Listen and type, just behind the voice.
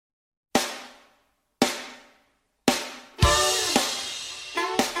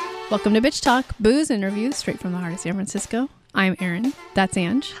Welcome to Bitch Talk, booze interviews straight from the heart of San Francisco. I'm Erin. That's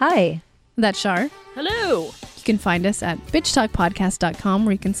Ange. Hi. That's Shar. Hello. You can find us at bitchtalkpodcast.com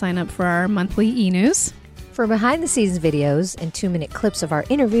where you can sign up for our monthly e-news. For behind-the-scenes videos and 2-minute clips of our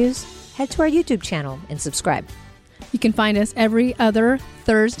interviews, head to our YouTube channel and subscribe. You can find us every other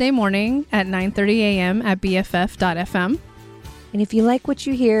Thursday morning at 9:30 a.m. at BFF.fm. And if you like what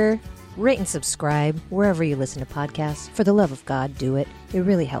you hear, rate and subscribe wherever you listen to podcasts. For the love of God, do it. It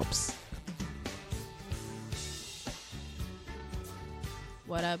really helps.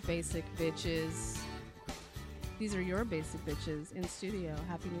 What up, basic bitches? These are your basic bitches in studio.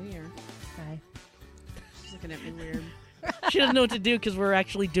 Happy New Year. Hi. She's looking at me weird. She doesn't know what to do because we're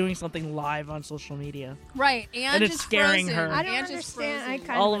actually doing something live on social media. Right. And it's scaring her. I don't Ange is understand. frozen. I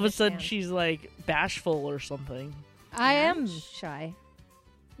kind All of of a sudden, understand. she's like bashful or something. I am shy.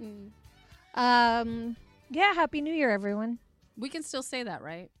 Yeah, Happy New Year, everyone. We can still say that,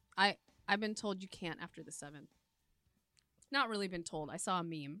 right? I've been told you can't after the 7th. Not really been told. I saw a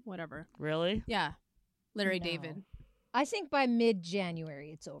meme. Whatever. Really? Yeah. Larry No. David. I think by mid-January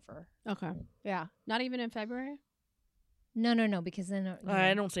it's over. Okay. Yeah. Not even in February? No, because then...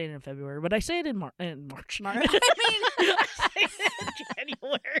 I don't say it in February, but I say it in March. I mean, I say it in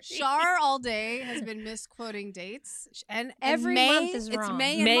January. Shar all day has been misquoting dates. And Every May, month is it's wrong.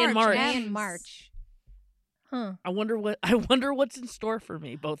 May and May March. and March. And March. Huh. I wonder what's in store for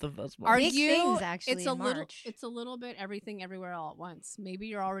me both of those months. Are Big you? things, actually, it's a in little. March. It's a little bit everything, everywhere, all at once. Maybe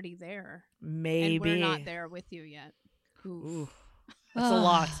you're already there, Maybe. and we're not there with you yet. Oof. Ooh, that's a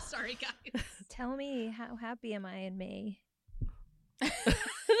lot. Sorry, guys. Tell me, how happy am I in May?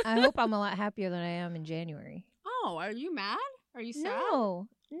 I hope I'm a lot happier than I am in January. Oh, are you mad? Are you sad? No.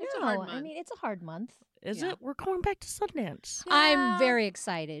 It's a hard I month. mean, it's a hard month. Is Yeah. it? We're going back to Sundance. I'm Yeah. very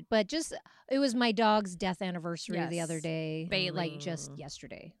excited, but just it was my dog's death anniversary the Yes. other day, Bailey. like just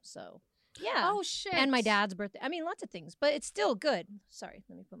yesterday. So, yeah. Oh shit. And my dad's birthday. I mean, lots of things, but it's still good. Sorry,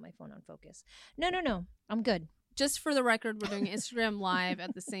 let me put my phone on focus. No. I'm good. Just for the record, we're doing Instagram Live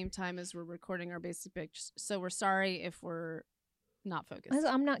at the same time as we're recording our basic bitch. So we're sorry if we're not focused.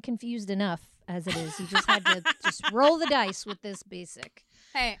 I'm not confused enough as it is. You just had to just roll the dice with this basic.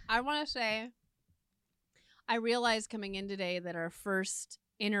 Hey, I want to say, I realized coming in today that our first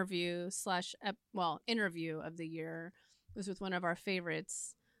interview interview of the year was with one of our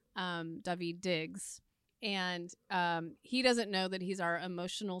favorites, David Diggs. And he doesn't know that he's our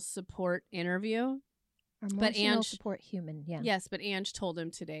emotional support interview. But Emotional Ange- support human, yeah. Yes, but Ange told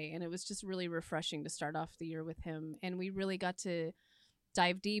him today, and it was just really refreshing to start off the year with him. And we really got to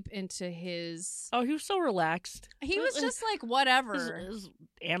dive deep into his... Oh, he was so relaxed. He was just like, whatever. His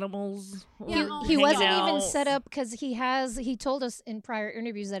animals. Yeah, were He hanging wasn't even out. set up because he told us in prior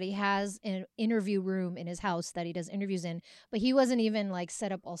interviews that he has an interview room in his house that he does interviews in, but he wasn't even like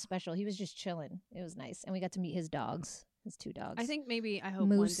set up all special. He was just chilling. It was nice. And we got to meet his dogs, his 2 dogs. I think I hope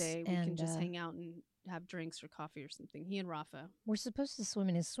Moose one day we can and, just hang out and have drinks or coffee or something. He and Rafa. We're supposed to swim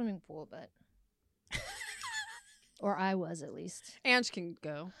in his swimming pool, but... or I was, at least. Ange can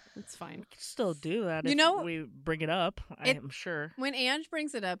go. It's fine. We can still do that You if know, we bring it up. I it- am sure. When Ange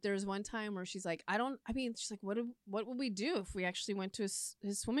brings it up, there was one time where she's like, she's like, what would we do if we actually went to his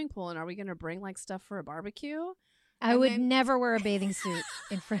swimming pool, and are we going to bring like stuff for a barbecue? I And would then- never wear a bathing suit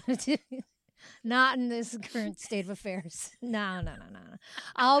in front of you. Not in this current state of affairs. No.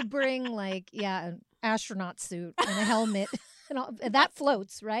 I'll bring an astronaut suit and a helmet. And that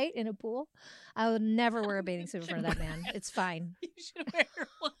floats, right? In a pool. I would never wear a bathing suit in front of that man. It's fine. You should wear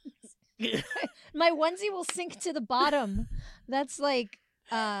one. My onesie will sink to the bottom. That's like,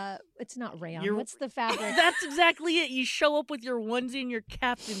 it's not rayon. What's the fabric? That's exactly it. You show up with your onesie and your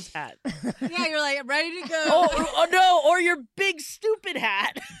captain's hat. Yeah, you're like ready to go. oh no, or your big stupid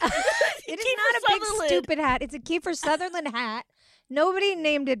hat. It is Kiefer not a big Sutherland. stupid hat. It's a Kiefer Sutherland hat. Nobody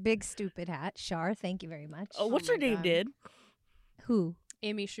named it Big Stupid Hat. Shar, thank you very much. Oh, what's my her name? God. Did Who?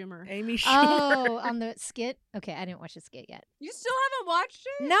 Amy Schumer. Amy Schumer? Oh, on the skit? Okay, I didn't watch the skit yet. You still haven't watched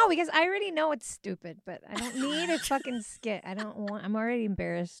it? No, because I already know it's stupid, but I don't need a fucking skit. I'm already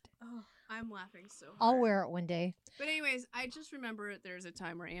embarrassed. Oh, I'm laughing so hard. I'll wear it one day. But anyways, I just remember there's a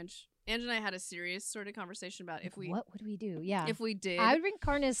time where Ange and I had a serious sort of conversation about if we What would we do? Yeah. if we did. I would bring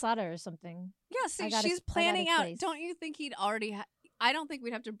carne asada or something. Yeah, see, I got a- she's I got a planning out. place. Don't you think he'd already I don't think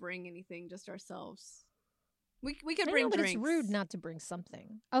we'd have to bring anything, just ourselves. We could I bring know, but drinks. it's rude not to bring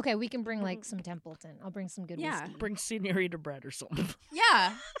something. Okay, we can bring like some Templeton. I'll bring some good Yeah. whiskey. Bring senorita bread or something.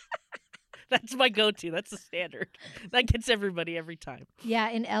 Yeah. That's my go-to. That's the standard. That gets everybody every time. Yeah,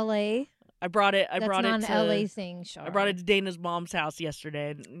 in LA. I brought it. That's brought not it an to. LA thing, Shar. I brought it to Dana's mom's house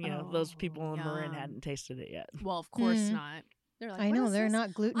yesterday, and those Oh, people in Marin yum. hadn't tasted it yet. Well, of course Mhm. not. They're like, I "What know is they're this?"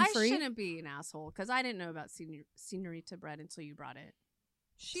 not gluten I free. shouldn't be an asshole because I didn't know about Senorita bread until you brought it.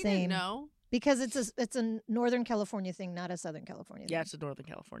 She Same. didn't know. Because it's a Northern California thing, not a Southern California thing. Yeah, it's a Northern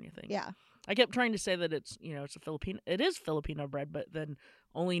California thing. Yeah. I kept trying to say that it's it's a Filipino. It is Filipino bread, but then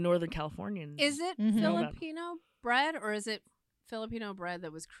only Northern Californians. Is it Mhm. know about it. Filipino bread or is it Filipino bread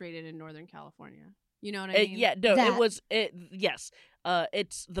that was created in Northern California? You know what I mean? Yeah, no, That- it was it. Yes,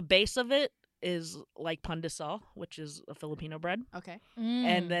 it's the base of it is like pandesal, which is a Filipino bread. Okay.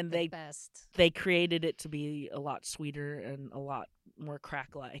 And then the they- best. They created it to be a lot sweeter and a lot more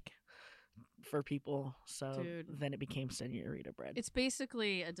crack-like for people. So Dude. then it became Senorita bread. It's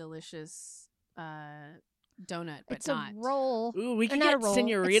basically a delicious donut, but It's not. a roll. Ooh, we or can not a get roll.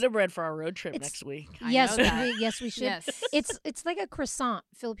 Senorita bread for our road trip it's- next week. I Yes, know that. yes, we should. Yes. It's like a croissant,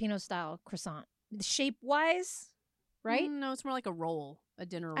 Filipino style croissant, shape wise, right? No, it's more like a roll, a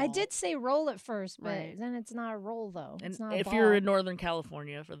dinner roll. I did say roll at first, but Right. then it's not a roll though. And it's not a if ball. you're in Northern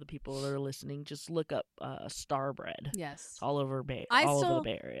California, for the people that are listening, just look up Star Bread. Yes. It's all over I all over still- the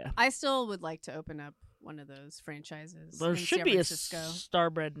Bay Area. I still would like to open up one of those franchises. There in should San be a Francisco. Star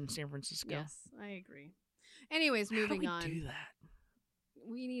Bread in San Francisco. Yes, I agree. Anyways, How do moving we on. do that?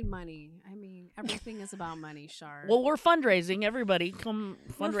 We need money. I mean, everything is about money, Shar. Well, we're fundraising. Everybody, come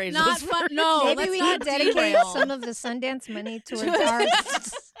We're fundraise. not us fun- for- no, Maybe let's we not could dedicate derail. some of the Sundance money towards To- our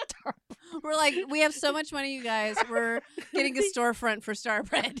Star. We're like, we have so much money, you guys. We're getting a storefront for Star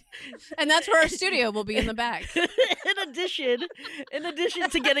Bread, and that's where our studio will be in the back. in addition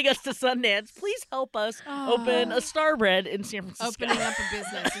to getting us to Sundance, please help us open a Star Bread in San Francisco. Opening up a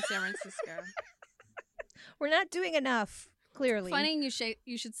business in San Francisco. We're not doing enough, clearly. Funny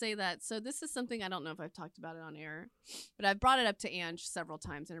you should say that. So this is something I don't know if I've talked about it on air, but I've brought it up to Ange several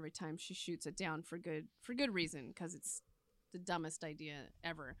times, and every time she shoots it down for good reason because it's the dumbest idea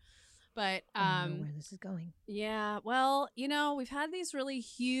ever. But I don't know where this is going. yeah, well, we've had these really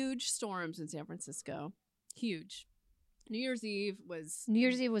huge storms in San Francisco. Huge. New Year's Eve was New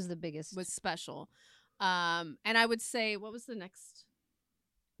Year's Eve was the biggest. was special. And I would say, what was the next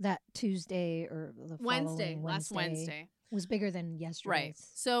That Tuesday or the Wednesday? following Last Wednesday. was bigger than yesterday's. Right.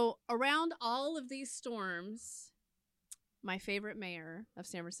 So around all of these storms, my favorite mayor of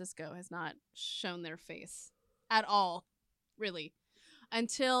San Francisco has not shown their face at all, really,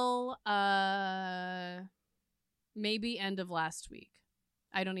 until maybe end of last week.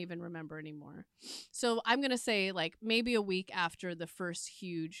 I don't even remember anymore. So I'm going to say like maybe a week after the first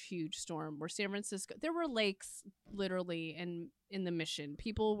huge storm where San Francisco, there were lakes literally in the Mission.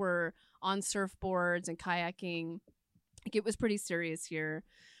 People were on surfboards and kayaking. Like it was pretty serious here.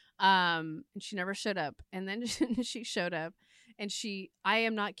 And she never showed up. And then she showed up and I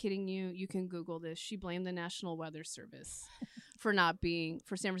am not kidding you. You can Google this. She blamed the National Weather Service for San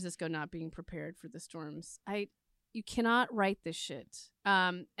Francisco not being prepared for the storms. You cannot write this shit.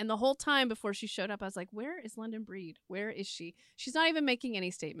 And the whole time before she showed up, I was like, where is London Breed? Where is she? She's not even making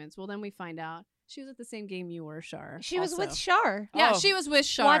any statements. Well, then we find out she was at the same game you were, Shar. She was also. with Shar. Yeah, Oh. she was with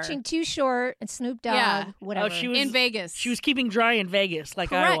Shar. Watching Too Short and Snoop Dogg, Yeah. whatever. she was- in Vegas. She was keeping dry in Vegas,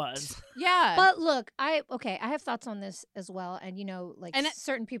 like I Correct. was. Yeah. But look, I have thoughts on this as well, and And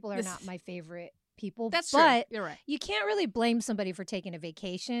certain people are this- not my favorite people. That's but true. You're right. you can't really blame somebody for taking a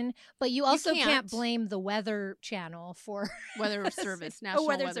vacation, but you also can't can't. blame the Weather Channel for. Weather Service, National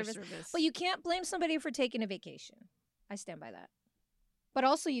Weather Weather Service. Service. But you can't blame somebody for taking a vacation. I stand by that. But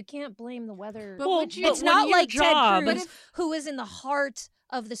also, you can't blame the weather. But Well, would you- but It's when not your like job- Ted Cruz, who was in the heart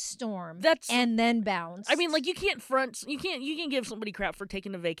of the storm That's- and then bounced. I mean, like you can't you can give somebody crap for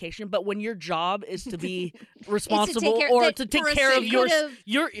taking a vacation, but when your job is to be responsible care- or that- to take for a care of city.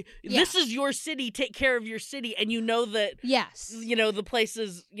 your Could've- this is your city, take care of your city, and you know that yes, the place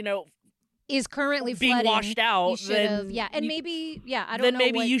is is currently being flooding. washed out. You should have, then yeah, and you- maybe, yeah, I don't then know.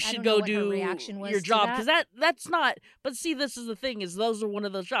 maybe what, you I should don't go know what her do reaction was your to job that. because that's not. But see, this is the thing: is those are one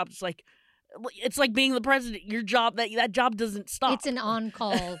of those jobs. It's like being the president. Your job that job doesn't stop. It's an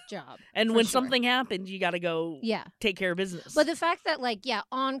on-call job. and for when sure. something happens, you got to go Yeah. take care of business. But the fact that,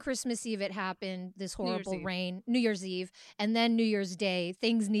 on Christmas Eve it happened, this New Year's horrible Eve. rain, New Year's Eve, and then New Year's Day,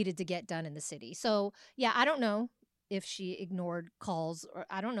 things needed to get done in the city. So, yeah, I don't know if she ignored calls or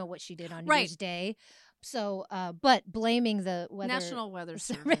I don't know what she did on New Right. Year's Day. So, but blaming the weather National Weather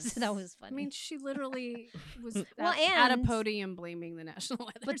Service, Service. that was funny. I mean, she literally was Well, at a and- podium blaming the National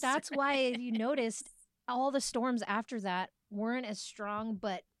Weather But that's Service. why, if you noticed, all the storms after that weren't as strong,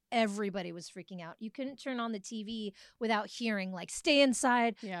 but everybody was freaking out. You couldn't turn on the TV without hearing, stay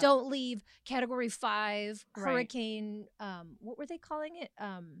inside, Yeah. don't leave, Category 5, Right. hurricane, what were they calling it?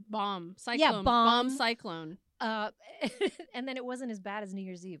 Bomb. Cyclone. Yeah, bomb. Cyclone. And then it wasn't as bad as New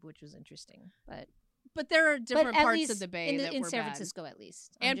Year's Eve, which was interesting. But But there are different at parts least of the Bay in, that in were San bad. Francisco, at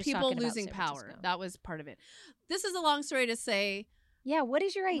least, I'm And just people talking about losing San power. Francisco. That was part of it. This is a long story to say. Yeah, what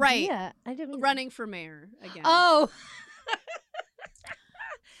is your idea? Right. I didn't Running for mayor again. Oh.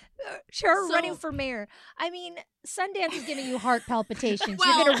 Sure, So- running for mayor. I mean, Sundance is giving you heart palpitations.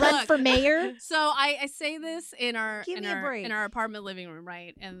 Well, You're gonna run look. for mayor? So I say this in our Give in me a our break. in our apartment living room,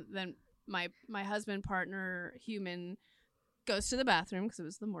 right? And then my husband, partner, human, goes to the bathroom because it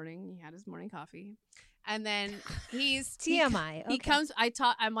was the morning. He had his morning coffee, and then he's TMI. He okay. comes.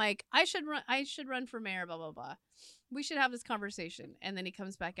 I'm like, I should run for mayor. Blah blah blah. We should have this conversation. And then he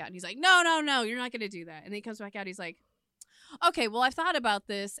comes back out and he's like, no, you're not going to do that. And then he comes back out. He's like, okay, well, I've thought about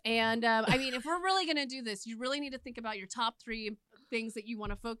this. And I mean, if we're really going to do this, you really need to think about your top 3 things that you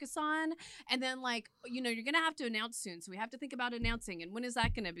want to focus on. And then, like, you know, you're going to have to announce soon. So we have to think about announcing. And when is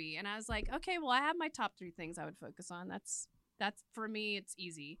that going to be? And I was like, okay, well, I have my top 3 things I would focus on. That's for me, it's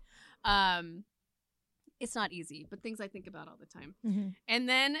easy. It's not easy, but things I think about all the time. Mhm. And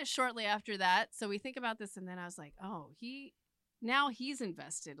then shortly after that, so we think about this, and then I was like, oh, he's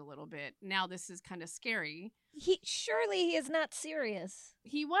invested a little bit. Now this is kind of scary. Surely he is not serious.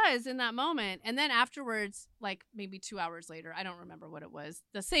 He was in that moment. And then afterwards, like maybe 2 hours later, I don't remember what it was.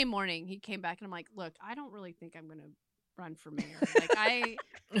 The same morning, he came back and I'm like, look, I don't really think I'm going to run for mayor. Like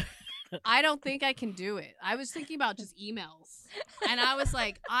I don't think I can do it. I was thinking about just emails. And I was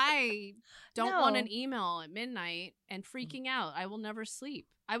like, I don't want an email at midnight and freaking out. I will never sleep.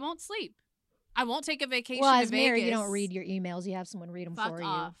 I won't sleep. I won't take a vacation Well, to as Vegas. mayor, you don't read your emails. You have someone read them Fuck for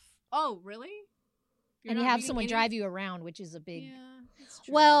off. Oh, really? You're and you not have reading someone any- drive you around, which is a big. Yeah, that's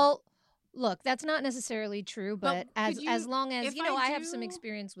true. Well, look, that's not necessarily true, But but could as you- long as if you know, I I have some do-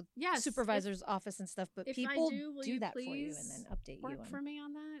 experience with Yes, supervisor's office and stuff, but if I people do, will do you that for you and please then update you. work on- for me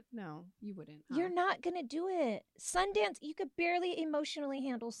on that? No, you wouldn't. huh? You're not gonna do it. Sundance, you could barely emotionally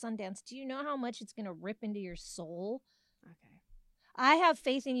handle Sundance. Do you know how much it's gonna rip into your soul? Okay. I have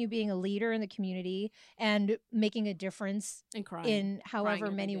faith in you being a leader in the community and making a difference And crying. in however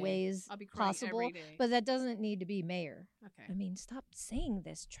every many day. ways I'll be crying possible. every day. But that doesn't need to be mayor. Okay. I mean, stop saying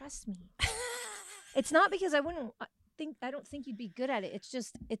this. Trust me. It's not because I don't think you'd be good at it. It's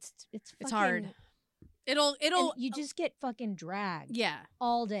just it's It's hard. fucking- It'll and you just get fucking dragged yeah.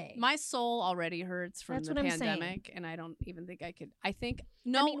 all day. My soul already hurts from That's the what I'm saying. pandemic, and I don't even think I could. I think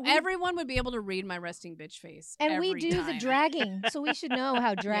no, mean, we- everyone would be able to read my resting bitch face, And we every do the time. dragging, so we should know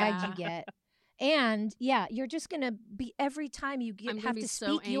how dragged Yeah. you get. And yeah, you're just gonna be every time you I'm gonna have be to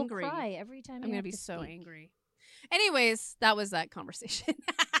so speak, you'll angry. cry every time. I'm you gonna have be to so speak. angry. Anyways, that was that conversation.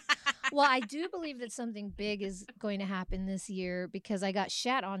 Well, I do believe that something big is going to happen this year because I got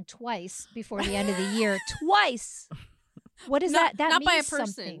shat on twice before the end of the year. Twice. What is Not- that? That not means by a person.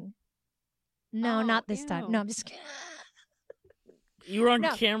 something. No, Oh, not this time. ew. No, I'm just kidding. You were on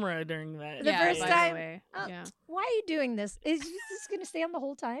No. camera during that. The yeah, first by time- the way. Oh, Yeah. Why are you doing this? Is this going to stay on the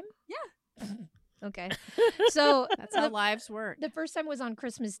whole time? Yeah. Okay. So That's how lives work. the first time was on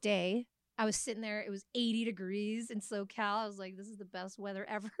Christmas Day. I was sitting there. It was 80 degrees in SoCal. I was like, this is the best weather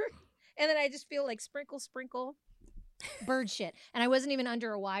ever. And then I just feel like sprinkle, sprinkle, bird shit. And I wasn't even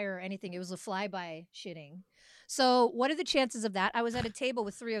under a wire or anything. It was a flyby shitting. So what are the chances of that? I was at a table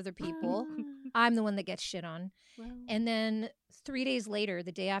with 3 other people. I'm the one that gets shit on. Well, And then 3 days later,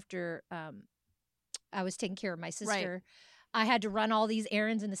 the day after I was taking care of my sister, I had to run all these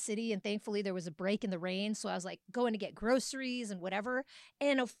errands in the city. And thankfully, there was a break in the rain. So I was like going to get groceries and whatever.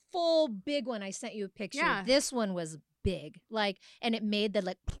 And a full big one, I sent you a picture. Yeah. This one was big. Like, and it made the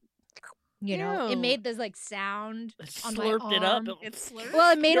like, you know, it Ew. made this like sound on my Slurped it up. arm. it's slurred.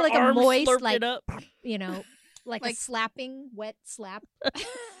 Well, it made Your it like a arm moist, slurped like, it up. you know, like a Like- slapping, wet slap.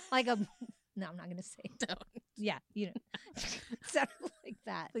 Like a, no, I'm not going to say it. Don't. Yeah, you know, it sounded like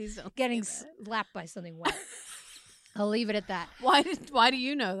that. Please don't. Getting say that. slapped by something wet. I'll leave it at that. Why do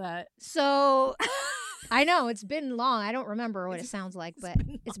you know that? So I know it's been long. I don't remember what it sounds like, but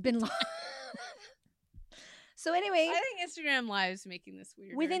it's been long. So anyway, I think Instagram Live's making this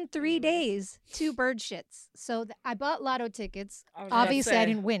weird. within 3 days, 2 bird shits. So I bought lotto tickets. I was about to Obviously, I say,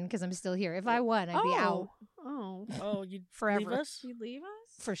 didn't win because I'm still here. If I won, I'd be out Oh, Oh, you'd forever. leave us? you leave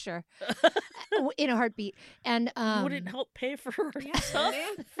us? for sure, in a heartbeat. And Would it help pay for our Yeah, stuff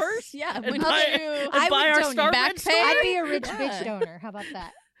man. first? Yeah, And when buy- you and I buy would our donate. Star Back Red pay? store? I'd be a rich Yeah. bitch donor. How about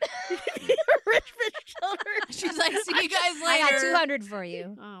that? Be a rich bitch donor. She's like, see you guys I got later. 200 for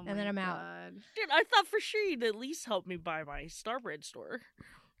you. Oh and then my I'm out. God. Dude, I thought for sure you'd at least help me buy my Starbread store.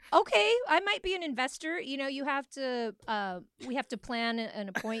 Okay, I might be an investor. You know, you have to. We have to plan an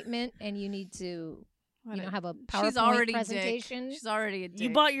appointment, and you need to, What you know, a- have a She's PowerPoint already presentation. Dick. She's already a dick. You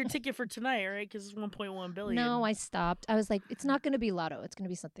bought your ticket for tonight, right? Because it's 1.1 billion. No, I stopped. I was like, it's not going to be lotto. It's going to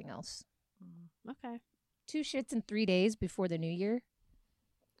be something else. Okay. 2 shits in 3 days before the new year.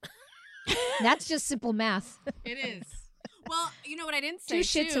 That's just simple math. It is. Well, you know what I didn't say. 2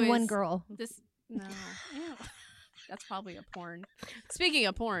 shits too, and 1 is girl. This no. Ew. That's probably a porn. Speaking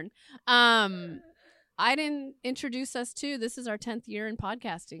of porn, I didn't introduce us to. This is our 10th year in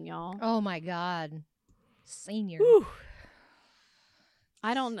podcasting, y'all. Oh my God. Senior. Whew.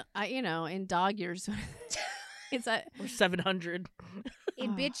 I don't. In dog years, it's a We're 700.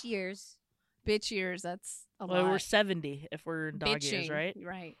 In Oh. bitch years. bitch years. That's a Well, we're lot. 70 if we're in dog years, Bitching, right?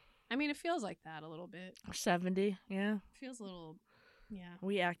 Right. I mean, it feels like that a little bit. We're 70. Yeah. It feels a little. Yeah.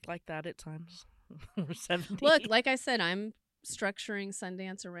 We act like that at times. We're 70. Look, like I said, I'm structuring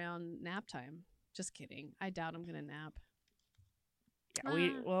Sundance around nap time. Just kidding. I doubt I'm gonna nap.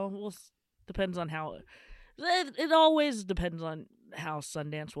 Yeah, depends on how it always depends on how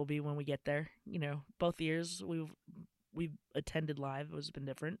Sundance will be when we get there. Both years we've attended live, it has been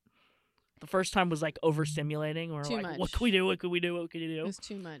different. The first time was like overstimulating. We're Too like, much. what can we do? What can we do? What can we It do? was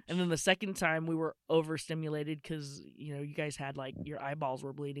too much. And then the second time we were overstimulated because you guys had like your eyeballs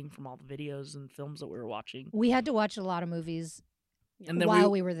were bleeding from all the videos and films that we were watching. We had to watch a lot of movies And then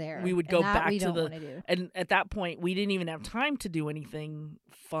while we were there. we would and go that back we to don't the- wanna do. And at that point, we didn't even have time to do anything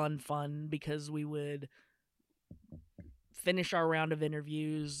fun because we would finish our round of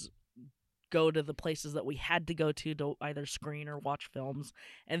interviews, go to the places that we had to go to either screen or watch films,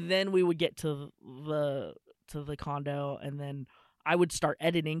 and then we would get to the condo, and then I would start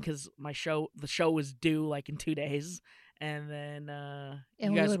editing because the show was due like in 2 days, and then And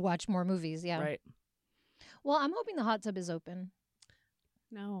you we guys, would watch more movies, yeah. right? Well, I'm hoping the hot tub is open.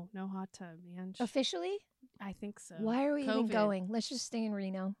 no hot tub, man. Officially? I think so. Why are we even COVID. going? Let's just stay in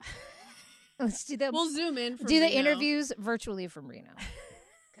Reno. Let's do the We'll zoom in. From do the Reno. interviews virtually from Reno.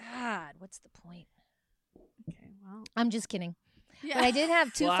 God, what's the point? Okay. Well. I'm just kidding. Yeah. But I did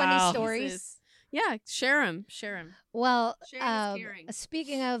have 2 Wow. funny stories. Jesus. Yeah. Share them. Share them. Well, Sharing is caring.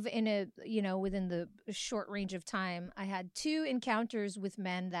 speaking of within the short range of time, I had 2 encounters with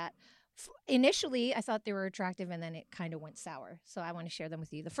men that initially I thought they were attractive, and then it kind of went sour. So I want to share them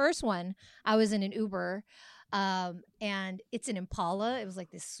with you. The first one, I was in an Uber, and it's an Impala. It was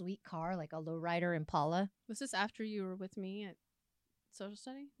like this sweet car, like a lowrider Impala. Was this after you were with me at social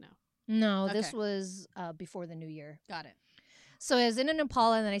study? No. No, this Okay. was before the new year. Got it. So I was in an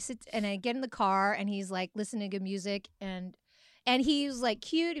Impala, and then I sit and I get in the car, and he's like listening to good music, and he was like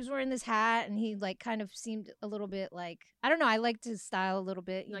cute. He was wearing this hat, and he like kind of seemed a little bit like, I don't know. I liked his style a little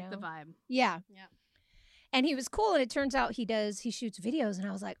bit, you Like know? the vibe. Yeah, Yeah. and he was cool. And it turns out he shoots videos, and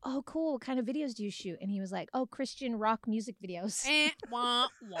I was like, oh, cool. What kind of videos do you shoot? And he was like, oh, Christian rock music videos. Wah,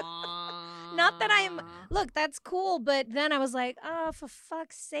 wah. Not that I am- Look, that's cool, but then I was like, oh, for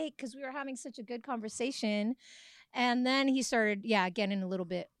fuck's sake, because we were having such a good conversation. And then he started, getting a little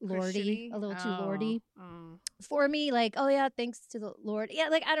bit lordy, Christian-y? a little too lordy Oh. for me. Like, oh yeah, thanks to the Lord. Yeah,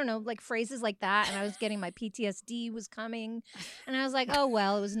 like I don't know, like phrases like that. And I was getting my PTSD was coming, and I was like, oh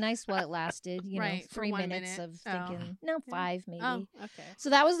well, it was nice while it lasted. You Right, know, for 3 1 minute minute. of Oh. thinking, no, Yeah. 5 maybe. Oh, okay. So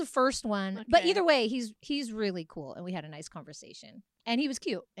that was the first one. But Okay. either way, he's really cool, and we had a nice conversation. And he was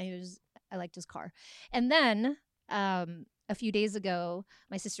cute, and I liked his car. And then a few days ago,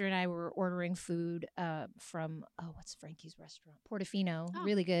 my sister and I were ordering food from what's Frankie's restaurant? Portofino, Oh,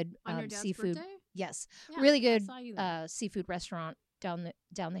 really good On your dad's seafood. birthday? Yes, Yeah, really I good saw you there. seafood restaurant down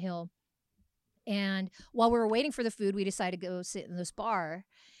the hill. And while we were waiting for the food, we decided to go sit in this bar.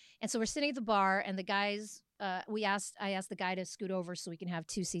 And so we're sitting at the bar, and the guys, I asked the guy to scoot over so we can have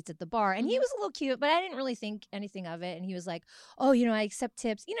 2 seats at the bar. And he Mhm. was a little cute, but I didn't really think anything of it. And he was like, oh, I accept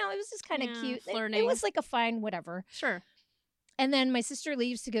tips. It was just kind of Yeah, cute. It flirting. was like a fine whatever. Sure. And then my sister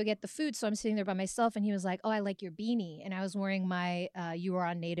leaves to go get the food, so I'm sitting there by myself, and he was like, oh, I like your beanie. And I was wearing my You Are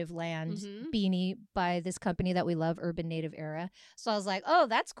on Native Land Mhm. beanie by this company that we love, Urban Native Era. So I was like, oh,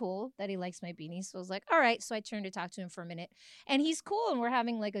 that's cool that he likes my beanie. So I was like, all right. So I turned to talk to him for a minute, and he's cool, and we're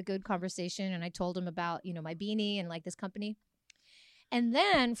having like a good conversation. And I told him about, my beanie and like this company. And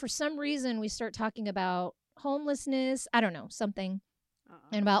then for some reason, we start talking about homelessness. I don't know, something.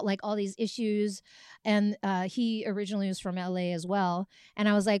 And about like all these issues. And he originally was from LA as well. And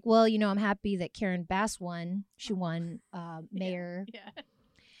I was like, well, I'm happy that Karen Bass won. She won mayor. Yeah.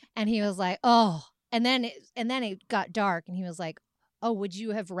 And he was like, oh. And then it got dark, and he was like, oh, would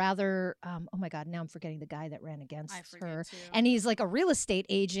you have rather oh my God, now I'm forgetting the guy that ran against I forget her. too. And he's like a real estate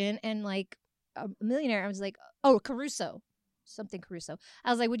agent and like a millionaire. I was like, oh, Caruso. something Caruso. I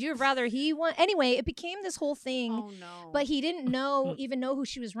was like, would you have rather he won? Anyway, it became this whole thing. Oh no. But he didn't even know who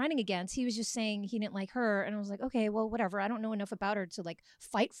she was running against. He was just saying he didn't like her. And I was like, okay, well, whatever. I don't know enough about her to like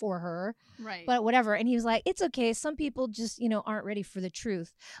fight for her, right. but whatever. And he was like, it's okay. Some people just, aren't ready for the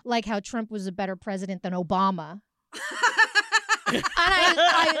truth. Like how Trump was a better president than Obama. And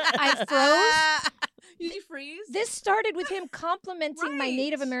I froze. Did you freeze? This started with him complimenting my Right.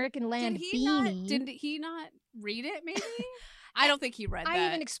 Native American land did he beanie. Did he not read it? Maybe. I don't think he read that. I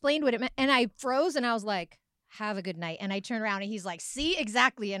even explained what it meant, and I froze, and I was like, "Have a good night." And I turned around, and he's like, "See,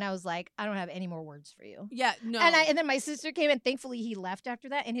 exactly." And I was like, "I don't have any more words for you." Yeah. No. And then my sister came, and thankfully he left after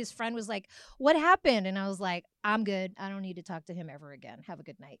that. And his friend was like, "What happened?" And I was like, "I'm good. I don't need to talk to him ever again. Have a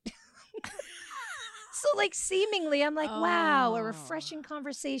good night." So like seemingly, I'm like, wow, a Oh. refreshing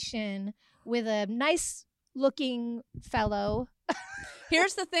conversation with a nice looking fellow.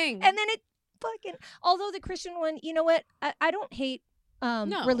 Here's the thing. And then it fucking, although the Christian one, you know what? I don't hate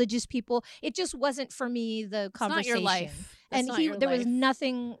No. religious people. It just wasn't for me, the It's not conversation. your life. That's And not your there was life.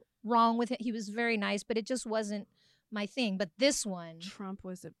 nothing wrong with it. He was very nice, but it just wasn't my thing. But this one, Trump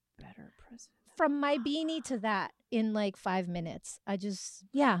was a better president. from my beanie to that in like 5 minutes,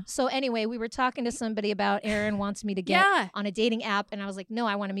 yeah. So anyway, we were talking to somebody about Aaron wants me to get Yeah. on a dating app, and I was like, no,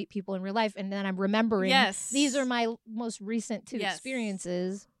 I want to meet people in real life. And then I'm remembering, Yes. these are my most recent two Yes.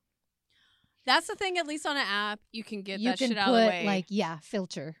 experiences. That's the thing. At least on an app, you can get You that can shit put out of the way. like, yeah,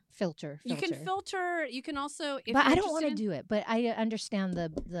 filter. You can filter. You can also. If But you're I don't want to interested in- do it. But I understand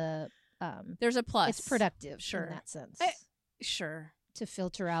the There's a plus. it's productive Sure. in that sense Sure. to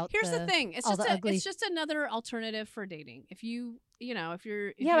filter out. Here's the thing. It's all just the ugly- it's just another alternative for dating. If you if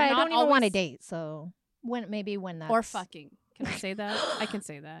you're Yeah, but I not don't even want to always- date. So maybe when that or fucking. Can I say that? I can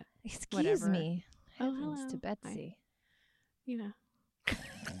say that. Excuse whatever. me. Oh, Heavens hello. to Betsy. You know.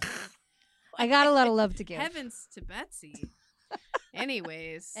 I got a lot of love to give. Heavens to Betsy.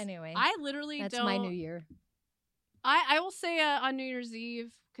 Anyways. Anyway, I literally that's don't. my new year. I will say on New Year's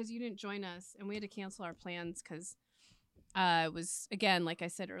Eve, because you didn't join us and we had to cancel our plans because it was, again, like I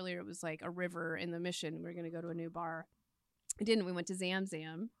said earlier, it was like a river in the Mission. We were going to go to a new bar. We didn't. We went to Zam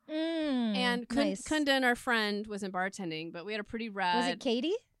Zam. And nice. Kunda, our friend, wasn't bartending, but we had a pretty rad. Was it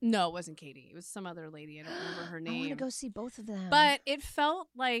Katie? No, it wasn't Katie. It was some other lady. I don't remember her I want name. to go see both of them. But it felt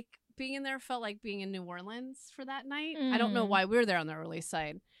like being in there felt like being in New Orleans for that night. I don't know Mm. why we were there on the early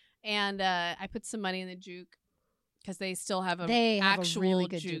side. And I put some money in the juke because they still have They have a actual really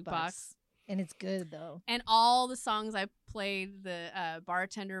good jukebox. jukebox. And it's good though. And all the songs I played, the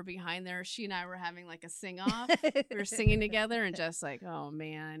bartender behind there, she and I were having like a sing off. We were singing together and just like, oh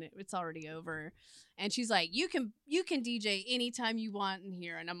man, it's already over. And she's like, you can DJ anytime you want in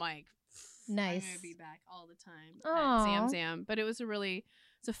here. And I'm like, Nice. I'm gonna be back all the time Aw. at Zam Zam. But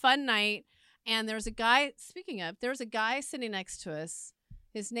it's a fun night. And there was a guy, speaking of, there was a guy sitting next to us.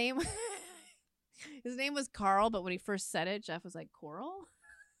 His name was Carl, but when he first said it, Jeff was like, Coral?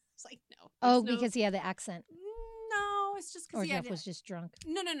 It's like, no. Oh, there's no- because he had the accent. No, it's just because Or he Jeff had was just drunk.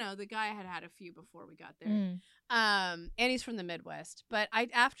 No. The guy had a few before we got there. Mm. And he's from the Midwest. But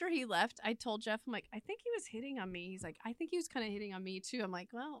after he left, I told Jeff, I'm like, I think he was hitting on me. He's like, I think he was kind of hitting on me too. I'm like,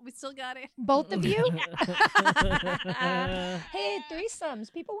 well, we still got it. Both of you? Hey,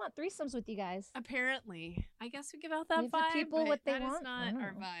 threesomes. People want threesomes with you guys. Apparently, I guess we give out that Give the vibe. people but what they that is want. I not don't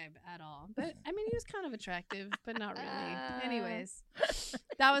our know. vibe at all. But I mean, he was kind of attractive, but not really. Anyways,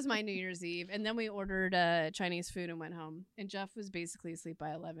 that was my New Year's Eve, and then we ordered Chinese food and went home. And Jeff was basically asleep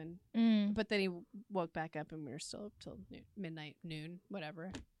by 11, Mm. but then he woke back up, and we were still up till midnight, noon,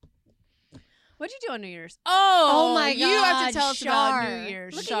 whatever. What'd you do on New Year's? Oh, my You have to God, tell us about Shar. New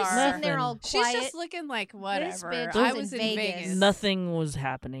Year's. Look Shar. at you sitting there all She's quiet. just looking like whatever. bitch I was was in in Vegas. Vegas. Nothing was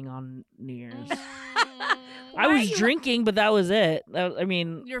happening on New Year's. I Why was are you- drinking, but that was it. I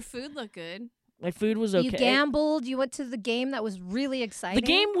mean, Your food looked good. my food was okay. You gambled. You went to the game that was really exciting. The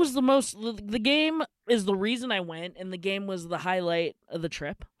game was the game is the reason I went, and the game was the highlight of the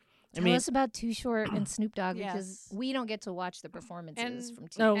trip. Tell us about Too Short and Snoop Dogg because Yes. we don't get to watch the performances And- from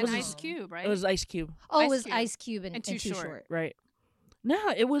TV. No, it And was Ice Cube, right? it was Ice Cube, Oh, it Ice was Cube. Ice Cube and Too Too Short. Short. right? No,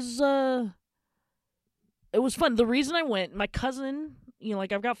 it was fun. The reason I went, my cousin,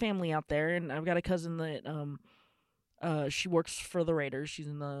 like I've got family out there, and I've got a cousin that she works for the Raiders. She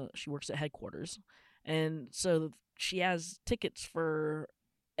works at headquarters, and so she has tickets for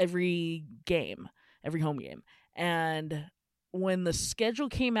every game, every home game. And when the schedule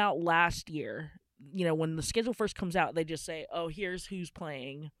came out last year, when the schedule first comes out, they just say, "Oh, here's who's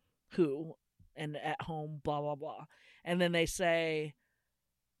playing who, and at home, blah blah blah," and then they say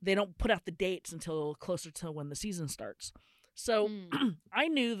they don't put out the dates until closer to when the season starts. So Mm. I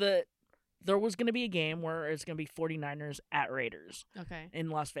knew that there was going to be a game where it's going to be 49ers at Raiders Okay. in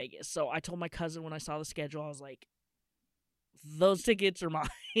Las Vegas. So I told my cousin when I saw the schedule, I was like, those tickets are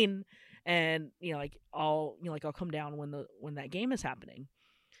mine. And, I'll come down when that game is happening.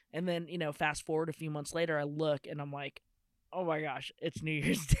 And then, fast forward a few months later, I look and I'm like, oh my gosh, it's New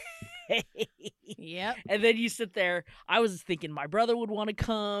Year's Day. Yep. And then you sit there. I was thinking my brother would want to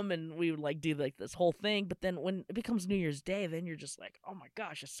come and we would do this whole thing. But then when it becomes New Year's Day, then you're just like, oh my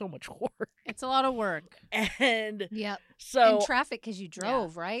gosh, it's so much work. It's a lot of work. And Yep. so And traffic because you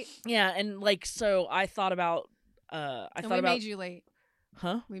drove, right? yeah, and so I thought about Made you late.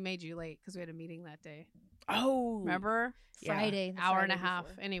 huh? We made you late because we had a meeting that day. Oh, Remember? Yeah. Friday. the Hour and Friday a half.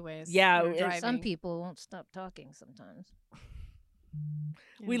 before. Anyways. Yeah, we were it's- driving. Some people won't stop talking sometimes.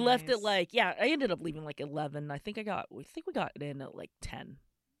 we left at Anyways. I ended up leaving 11. I think we got in at 10.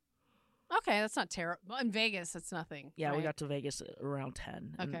 Okay, that's not terrible. Well, in Vegas, that's nothing. Yeah, we right? got to Vegas at around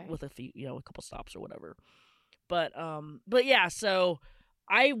 10 and Okay. with a few, a couple stops or whatever. But yeah, so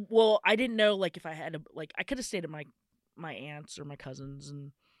I didn't know if I had I could have stayed at my aunt's or my cousin's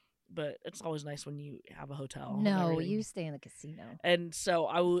but it's always nice when you have a hotel. and No, everything. you stay in the casino. And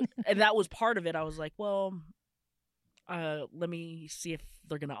so and that was part of it. I was like, well, let me see if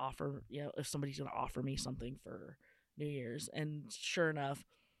they're gonna offer, if somebody's gonna offer me something for New Year's. And sure enough,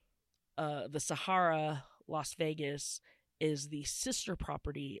 the Sahara Las Vegas is the sister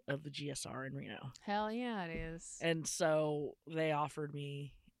property of the GSR in Reno, Hell yeah, it is. and so they offered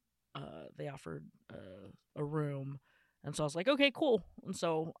me, a room. And so I was like, okay, cool. And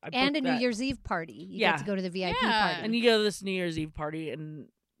so I And booked a New that. Year's Eve party. You Yeah. get to go to the VIP Yeah. party. And you go to this New Year's Eve party, and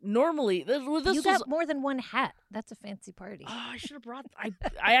normally this you was got more than one hat. That's a fancy party. oh, I should have brought.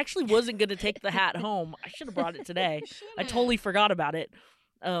 I actually wasn't gonna take the hat home. I should have brought it today. I totally forgot about it.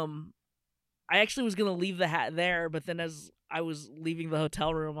 I actually was gonna leave the hat there, but then as I was leaving the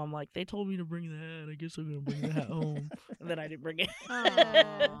hotel room, I'm like, they told me to bring the hat. I guess I'm gonna bring the hat home. And then I didn't bring it.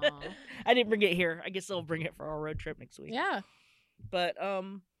 Aw. I didn't bring it here. I guess I'll bring it for our road trip next week. Yeah. But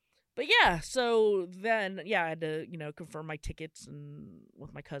yeah, so then I had to, confirm my tickets and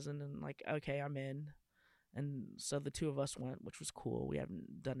with my cousin and okay, I'm in. And so the two of us went, which was cool. We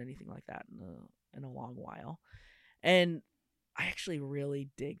haven't done anything like that in a long while. And I actually really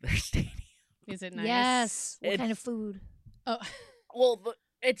dig their stadium. Is it nice? Yes. What kind of It's- food? Oh, Well,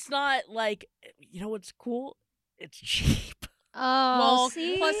 it's not what's cool? It's cheap. Oh, well,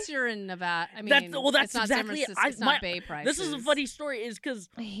 see? plus you're in Nevada. I mean, That's it's not exactly it. San Francisco. It's not Bay prices. This is a funny story is because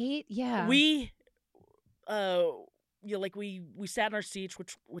I hate, yeah. we we sat in our seats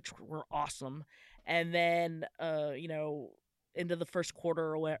which were awesome, and then into the first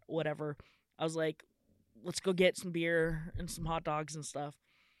quarter or whatever, I was like, let's go get some beer and some hot dogs and stuff.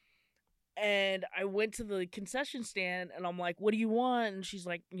 And I went to the concession stand and I'm like, what do you want? And she's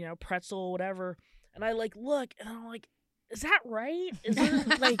like, pretzel, whatever. And I look and I'm like, is that right? Is there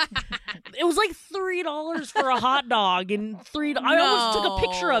it was $3 for a hot dog and I almost took a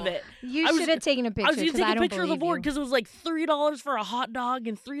picture of No. it. You I was- should have taken a I picture was gonna because take I a don't picture of the believe board you. because it was $3 for a hot dog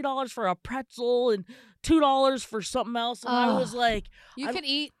and $3 for a pretzel and $2 for something else. And I Ugh. was like, You I- could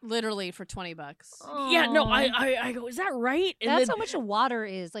eat literally for $20. yeah, no, Aw. I go, is that right? And That's then, how much a water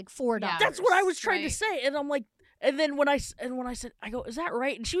is, like $4. Yeah. that's what I was trying to Right. say. And I'm like, and then when I said, I go, is that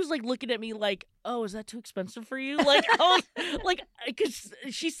right? And she was looking at me like, oh, is that too expensive for you? I was because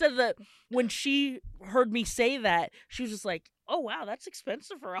she said that when she heard me say that, she was just like, oh wow, that's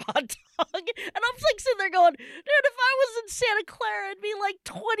expensive for a hot dog. And I'm sitting there going, dude, if I was in Santa Clara, it'd be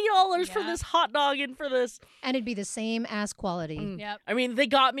 $20 for Yeah. this hot dog and for this. And it'd be the same ass quality. Mm. Yep. I mean,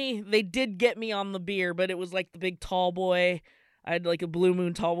 they did get me on the beer, but it was the big tall boy. I had a Blue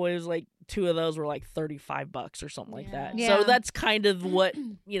Moon tall boy. It was two of those were $35 or something like that. Yeah. So that's kind of what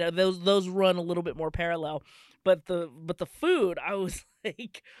those run a little bit more parallel. But the food, I was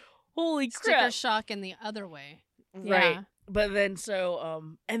like, holy Sticker crap! shock in the other way. Right. Yeah. But then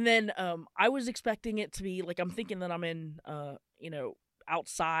I was expecting it to be I'm thinking that I'm in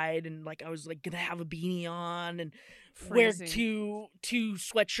outside and I was gonna have a beanie on and wear Freezing. two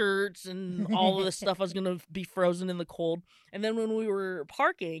sweatshirts and all of this stuff. I was gonna be frozen in the cold. And then when we were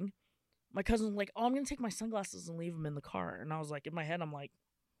parking, my cousin was like, oh, I'm gonna take my sunglasses and leave them in the car. And I was in my head, I'm like,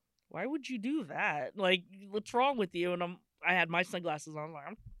 why would you do that? What's wrong with you? And I had my sunglasses on.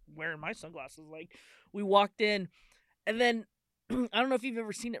 I'm wearing my sunglasses. We walked in, and then I don't know if you've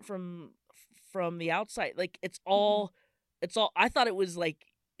ever seen it from the outside. It's all I thought it was the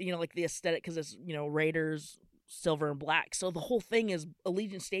aesthetic because it's Raiders silver and black. So the whole thing is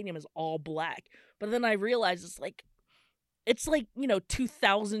Allegiant Stadium is all black. But then I realized it's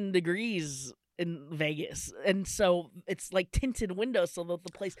 2,000 degrees in Vegas, and so it's like tinted windows, so that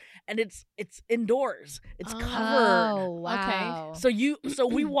the place, and it's indoors, it's covered. Oh, wow. So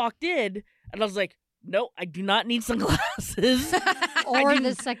we walked in, and I was like, no, I do not need sunglasses. Or do-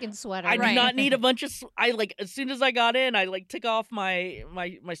 the second sweater. I do Right. not need a bunch of. I like as soon as I got in, I like took off my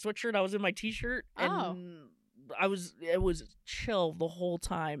sweatshirt. I was in my t-shirt, and Oh. it was chill the whole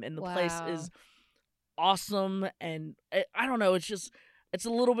time, and the place Wow. is awesome. And I don't know, it's a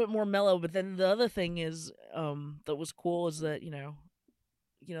little bit more mellow. But then the other thing is, that was cool is that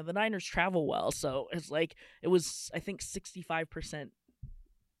the Niners travel well, so it's like it was I think 65%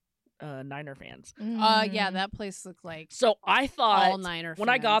 Niner fans. Yeah, Mm. that place looked like So I thought all Niner when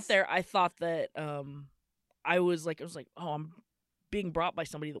I got fans. there, I thought that I was like, oh, I'm being brought by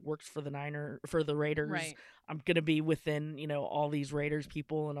somebody that works for the Raiders. Right. I'm gonna be within all these Raiders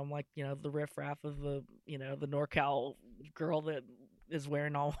people, and I'm like the riffraff of the the NorCal girl that is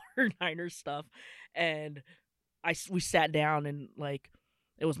wearing all her Niners stuff, and we sat down, and like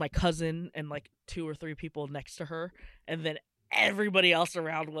it was my cousin and like 2 or 3 people next to her, and then everybody else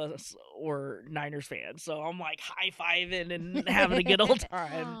around were Niners fans. So I'm like high-fiving and having a good old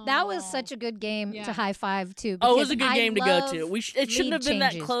time. That was such a good game Yeah. to high five too. Oh, it was a because good I game to go to. love It shouldn't lead have been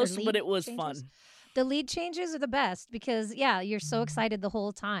that changes, or close, but lead it was changes. fun. The lead changes are the best because you're so excited the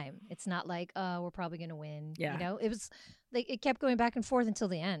whole time. It's not like we're probably gonna win. Yeah. It was like it kept going back and forth until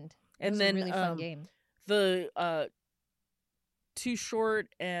the end. It And was then a really fun game. the Too Short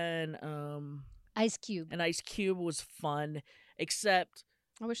and Ice Cube. Ice Cube was fun, except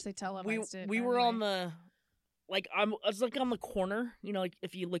I wish they televised it. we by were the on way. the I was like on the corner, like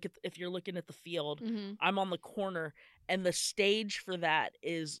if you're looking at the field, Mhm. I'm on the corner, and the stage for that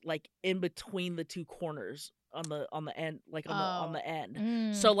is like in between the 2 corners on the end, like on the end.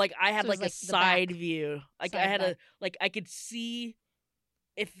 Mm. So like I had So it was, like a like, the side back. view. Like I Side had back. I could see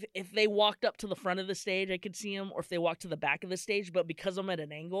if they walked up to the front of the stage, I could see them, or if they walked to the back of the stage. But because I'm at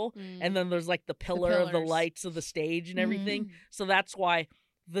an angle, Mm. and then there's like the pillar of the pillars. lights of the stage and everything, Mm. so that's why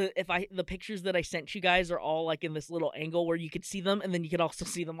the pictures that I sent you guys are all like in this little angle where you could see them, and then you could also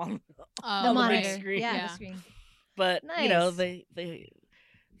see them on The Oh, the big monitor. screen. Yeah, Yeah. the screen. But Nice.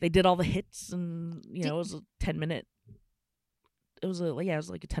 they did all the hits, and it was a 10-minute. It was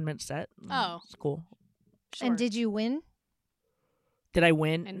like a 10-minute set. Oh. It's cool. Sure. And did you win? Did I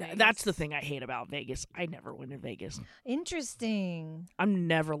win? In That's the Vegas. thing I hate about Vegas. I never win in Vegas. Interesting. I'm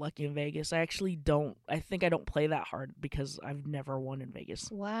never lucky in Vegas. I actually don't. I think I don't play that hard because I've never won in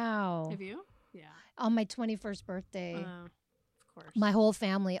Vegas. Wow. Have you? Yeah. On my 21st birthday, Of course. my whole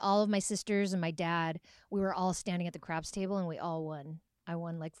family, all of my sisters and my dad, we were all standing at the craps table and we all won. I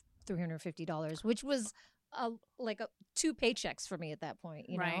won like $350, which was like 2 paychecks for me at that point,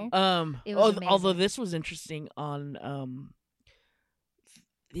 you Right. know? It was Although amazing. this was interesting on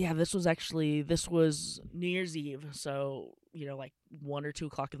this was New Year's Eve, so like 1 or 2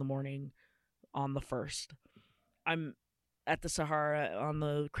 o'clock in the morning on the 1st. I'm at the Sahara on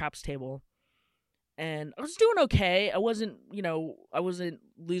the craps table, and I was doing okay. I wasn't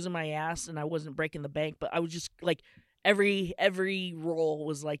losing my ass, and I wasn't breaking the bank, but I was just like every roll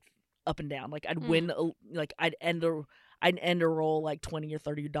was like up and down. Like I'd win, like I'd end a roll like $20 or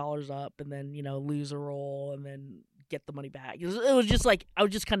 $30 up, and then lose a roll, and then get the money back. It was just like I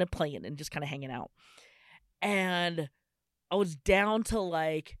was just kind of playing and just kind of hanging out, and I was down to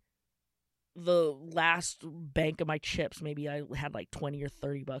like the last bank of my chips. Maybe I had like $20 or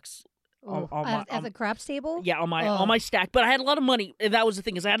 $30 Oh, on my- at the craps table? yeah, on my Oh. stack. But I had a lot of money. That was the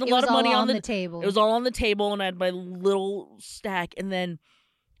thing, is I had a It lot was of money all on the table. It was all on the table, and I had my little stack. And then,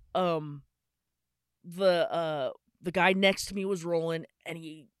 the guy next to me was rolling, and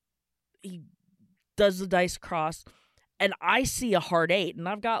he does the dice across, and I see a hard 8, and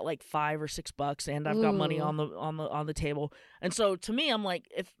I've got like $5 or $6, and I've got money Ooh. on the table. And so to me, I'm like,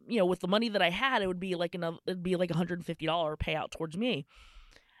 if with the money that I had, it'd be like $150 payout towards me.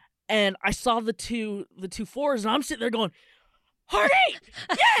 And I saw the two 4s, and I'm sitting there going, hard 8,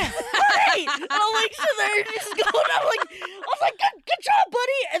 yeah, hard 8. And I'm like sitting there just going, I was like, good job,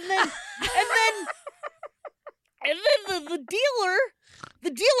 buddy. And then the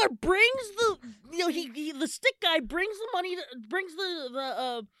dealer brings the stick guy brings the money, brings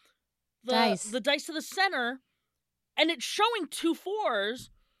the Dice. the dice to the center, and it's showing 2 4s.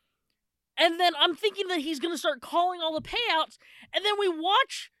 And then I'm thinking that he's gonna start calling all the payouts, and then we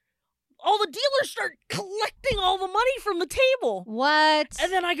watch all the dealers start collecting all the money from the table. What?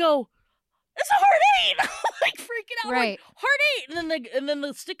 And then I go, it's a hard 8. I'm like freaking out. I'm Right. like, hard 8. And then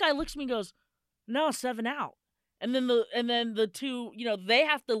the stick guy looks at me and goes, no, 7 out. And then the 2, they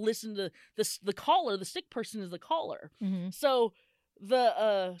have to listen to the caller. The stick person is the caller. Mhm. So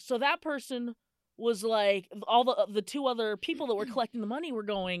so that person was like, all the two other people that were collecting the money were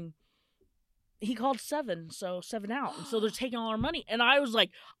going, he called 7, so 7 out. And so they're taking all our money. And I was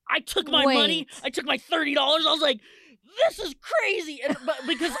like, I took my money. I took my $30. I was like, this is crazy. But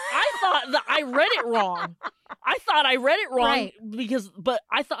because I thought that I read it wrong. Right. But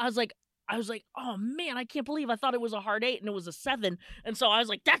I was like, oh man, I can't believe I thought it was a hard 8 and it was a 7. And so I was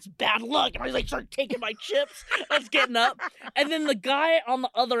like, that's bad luck. And I was like, start taking my chips. I was getting up. And then the guy on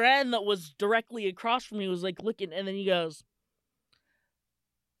the other end that was directly across from me was like looking, and then he goes,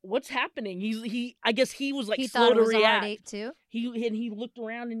 what's happening? I guess he was like He slow thought it to was a hard react. 8 too. He looked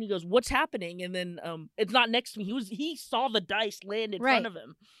around and he goes, what's happening? And then it's not next to me. He saw the dice land in front of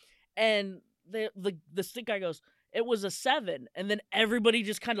him. And the stick guy goes, it was a 7. And then everybody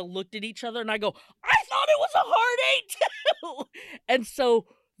just kind of looked at each other, and I go, I thought it was a hard 8 too. And so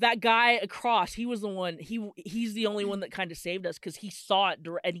that guy across, he was the one, he's the only one that kind of saved us because he saw it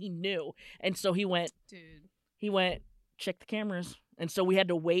and he knew. And so he went, check the cameras. And so we had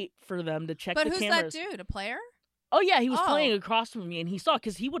to wait for them to check the cameras. But who's that dude? A player? Oh yeah, he was playing across from me, and he saw,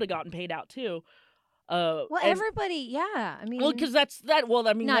 because he would have gotten paid out too. Everybody, yeah. I mean, because that's what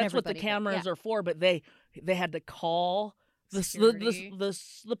the but cameras yeah. are for. But they had to call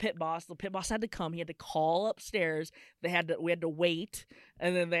the pit boss. The pit boss had to come. He had to call upstairs. We had to wait,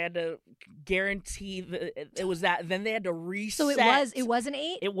 and then they had to guarantee that it was that. Then they had to reset. So it was an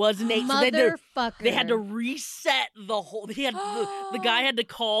 8. It was an 8. Motherfucker. They had to reset the whole. The guy had to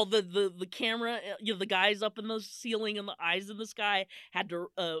call the camera. The guys up in the ceiling and the eyes in the sky had to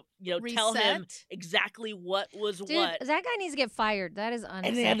tell him exactly what was Dude, what. That guy needs to get fired. That is unacceptable.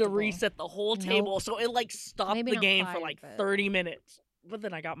 And they had to reset the whole table, so it like stopped Maybe the not game fired, for like but- 30 minutes. But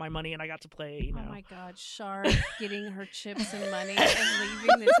then I got my money and I got to play. Oh my God, Shar getting her chips and money and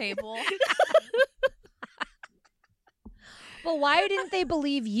leaving the table. But why didn't they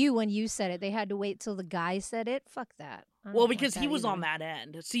believe you when you said it? They had to wait till the guy said it? Fuck that. I don't Well, want because that he was either. on that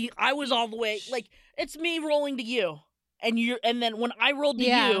end. See, I was all the way like, it's me rolling to you, and then when I rolled to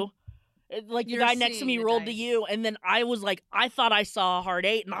you, like the You're guy next to seeing me the rolled to dice. you, and then I was like, I thought I saw a hard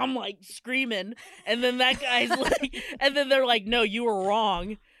 8, and I'm like screaming, and then that guy's like, and then they're like, no, you were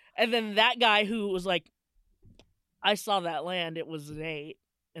wrong, and then that guy who was like, I saw that land, it was an 8,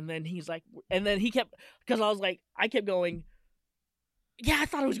 and then he's like, and then he kept, because I kept going, yeah, I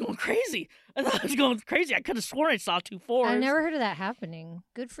thought I was going crazy. I could have sworn I saw 2 4s. I've never heard of that happening.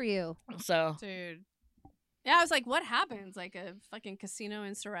 Good for you. So Dude. Yeah, I was like, what happens? Like a fucking casino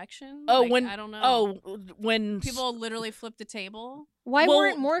insurrection? Oh, Like, when I don't know. when People literally flipped the table. Why Well-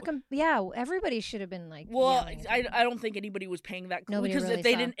 weren't more? Everybody should have been like. well, yelling at them. I don't think anybody was paying that close, Nobody because really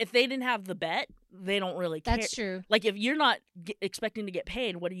if they didn't have the bet, they don't really care. That's true. Like if you're not expecting to get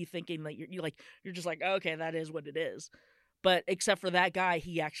paid, what are you thinking? Like you're just like, okay, that is what it is. But except for that guy,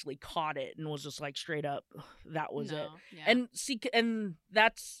 he actually caught it and was just like straight up, that was it. Yeah. And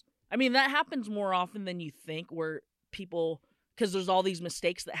that's, I mean, that happens more often than you think, where people, because there's all these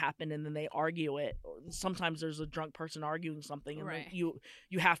mistakes that happen and then they argue it. Sometimes there's a drunk person arguing something, and then you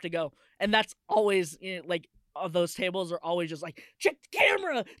have to go, and that's always like those tables are always just like, check the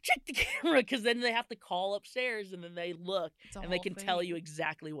camera, because then they have to call upstairs and then they look It's a and they whole can thing. tell you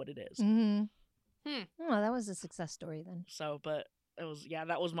exactly what it is. Mm-hmm. Hmm. Well, that was a success story then. So, but it was,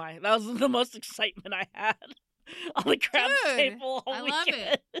 that was the most excitement I had on the craps Dude, table all I love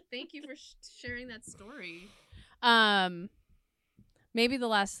weekend. it. Thank you for sharing that story. Maybe the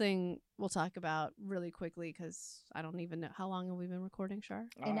last thing we'll talk about really quickly, because I don't even know how long have we been recording, Shar?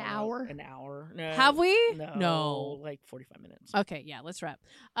 An hour? An hour. No, Have we? No, like 45 minutes. Okay, yeah, let's wrap.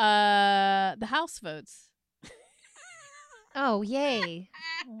 The House votes. Oh, yay.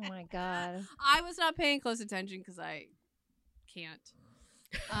 Oh, my God. I was not paying close attention because I can't.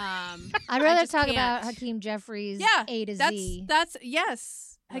 I'd I rather just talk can't. about Hakeem Jeffries A to Z. That's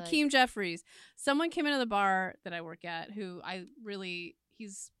yes. Like- Hakeem Jeffries. Someone came into the bar that I work at who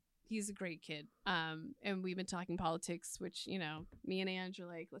he's a great kid. And we've been talking politics, which, me and Ange are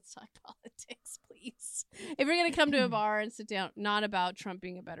like, let's talk politics, please. If you're gonna come to a bar and sit down, not about Trump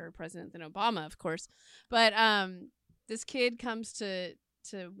being a better president than Obama, of course. But this kid comes to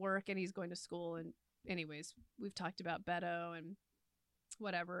work and he's going to school, and anyways, we've talked about Beto and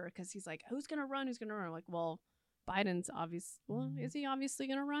whatever, because he's like, who's gonna run? I'm like, well, Biden's obvious. Well, is he obviously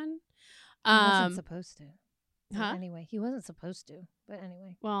gonna run? He wasn't supposed to. But Huh? Anyway, he wasn't supposed to. But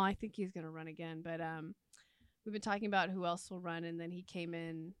anyway. Well, I think he's gonna run again. But we've been talking about who else will run, and then he came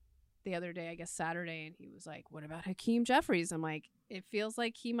in the other day, I guess Saturday, and he was like, "What about Hakeem Jeffries?" I'm like, it feels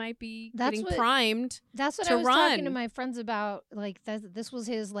like he might be getting primed. That's what to I was talking to run. my friends about. Like, this was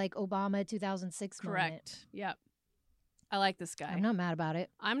his, like, Obama 2006 moment. Correct. Yep. I like this guy. I'm not mad about it.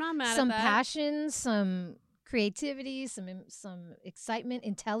 I'm not mad Some at that. passion, some creativity, some excitement,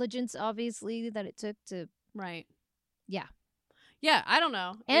 intelligence, obviously, that it took to. Right. Yeah. Yeah, I don't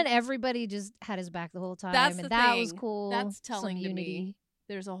know. And everybody just had his back the whole time. That's and the that was thing. cool. That's telling some to unity. me.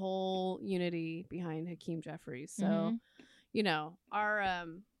 There's a whole unity behind Hakeem Jeffries. So, Mhm. you know, our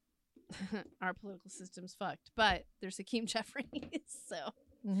our political system's fucked, but there's Hakeem Jeffries. So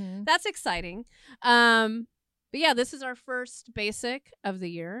Mhm. that's exciting. But yeah, this is our first basic of the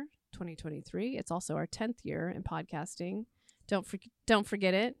year, 2023. It's also our 10th year in podcasting. Don't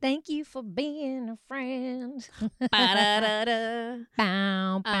forget it. Thank you for being a friend. Ba-da-da-da.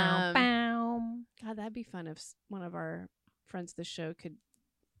 Bow, bow, bow. God, that'd be fun if one of our friends of the show could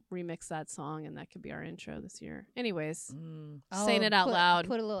remix that song and that could be our intro this year. Anyways, saying it out loud.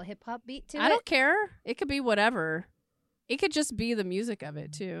 Put a little hip hop beat to it. I don't care. It could be whatever. It could just be the music of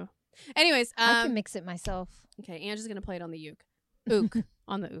it too. Anyways, I can mix it myself. okay, Angie's gonna play it on the uke. Ook.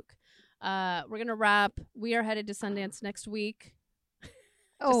 On the ook. We're gonna wrap. We are headed to Sundance next week.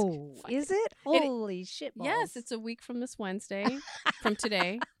 Oh, fuck is it. it? Holy shit balls. Yes, it's a week from this Wednesday, from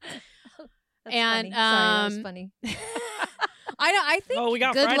today. That's and, funny. Sorry, that was funny. I think. Oh, we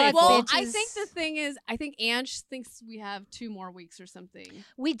got Good Friday. luck, Well, bitches. I think the thing is, I think Ange thinks we have 2 more weeks or something.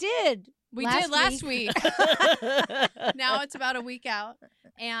 We did. We Last did last week. week. Now it's about a week out,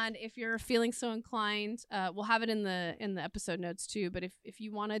 and if you're feeling so inclined, we'll have it in the episode notes too. But if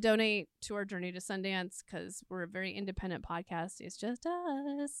you want to donate to our journey to Sundance, because we're a very independent podcast, it's just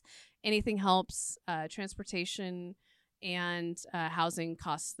us. Anything helps. Transportation and housing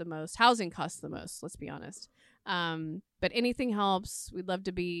costs the most. Housing costs the most. Let's be honest. But anything helps. We'd love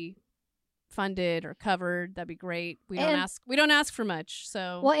to be funded or covered. That'd be great. We don't ask for much.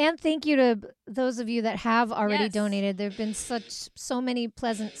 So Well, and thank you to those of you that have already Yes. donated. There've been so many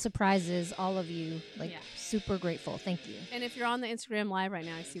pleasant surprises, all of you. Like Yeah. super grateful. Thank you. And if you're on the Instagram live right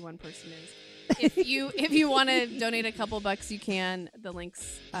now, I see one person is. If you want to donate a couple bucks, you can. The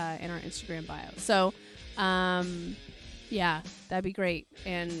link's in our Instagram bio. So, yeah, that'd be great.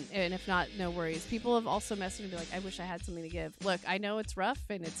 And if not, no worries. People have also messaged me like, I wish I had something to give. Look, I know it's rough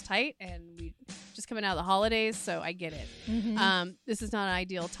and it's tight, and we just coming out of the holidays, so I get it. Mhm. This is not an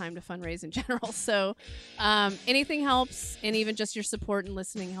ideal time to fundraise in general. So, anything helps, and even just your support and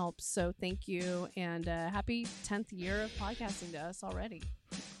listening helps. So, thank you, and happy 10th year of podcasting to us already.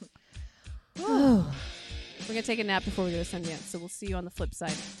 Oh, We're gonna take a nap before we go to Sundance, so we'll see you on the flip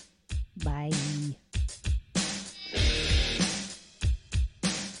side. bye.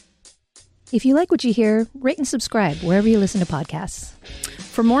 If you like what you hear, rate and subscribe wherever you listen to podcasts.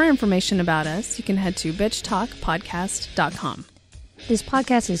 For more information about us, you can head to bitchtalkpodcast.com. This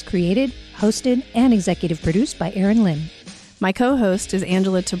podcast is created, hosted, and executive produced by Aaron Lim. My co-host is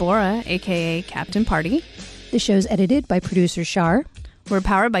Angela Tabora, aka Captain Party. The show's edited by producer Shar. We're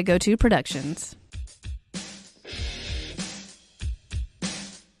powered by GoTo Productions.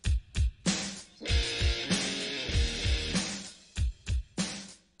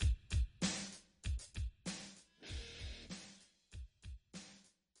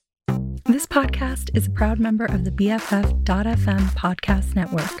 This podcast is a proud member of the BFF.FM podcast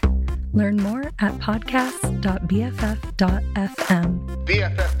network. Learn more at podcasts.bff.fm.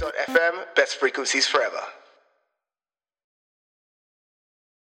 BFF.FM, best frequencies forever.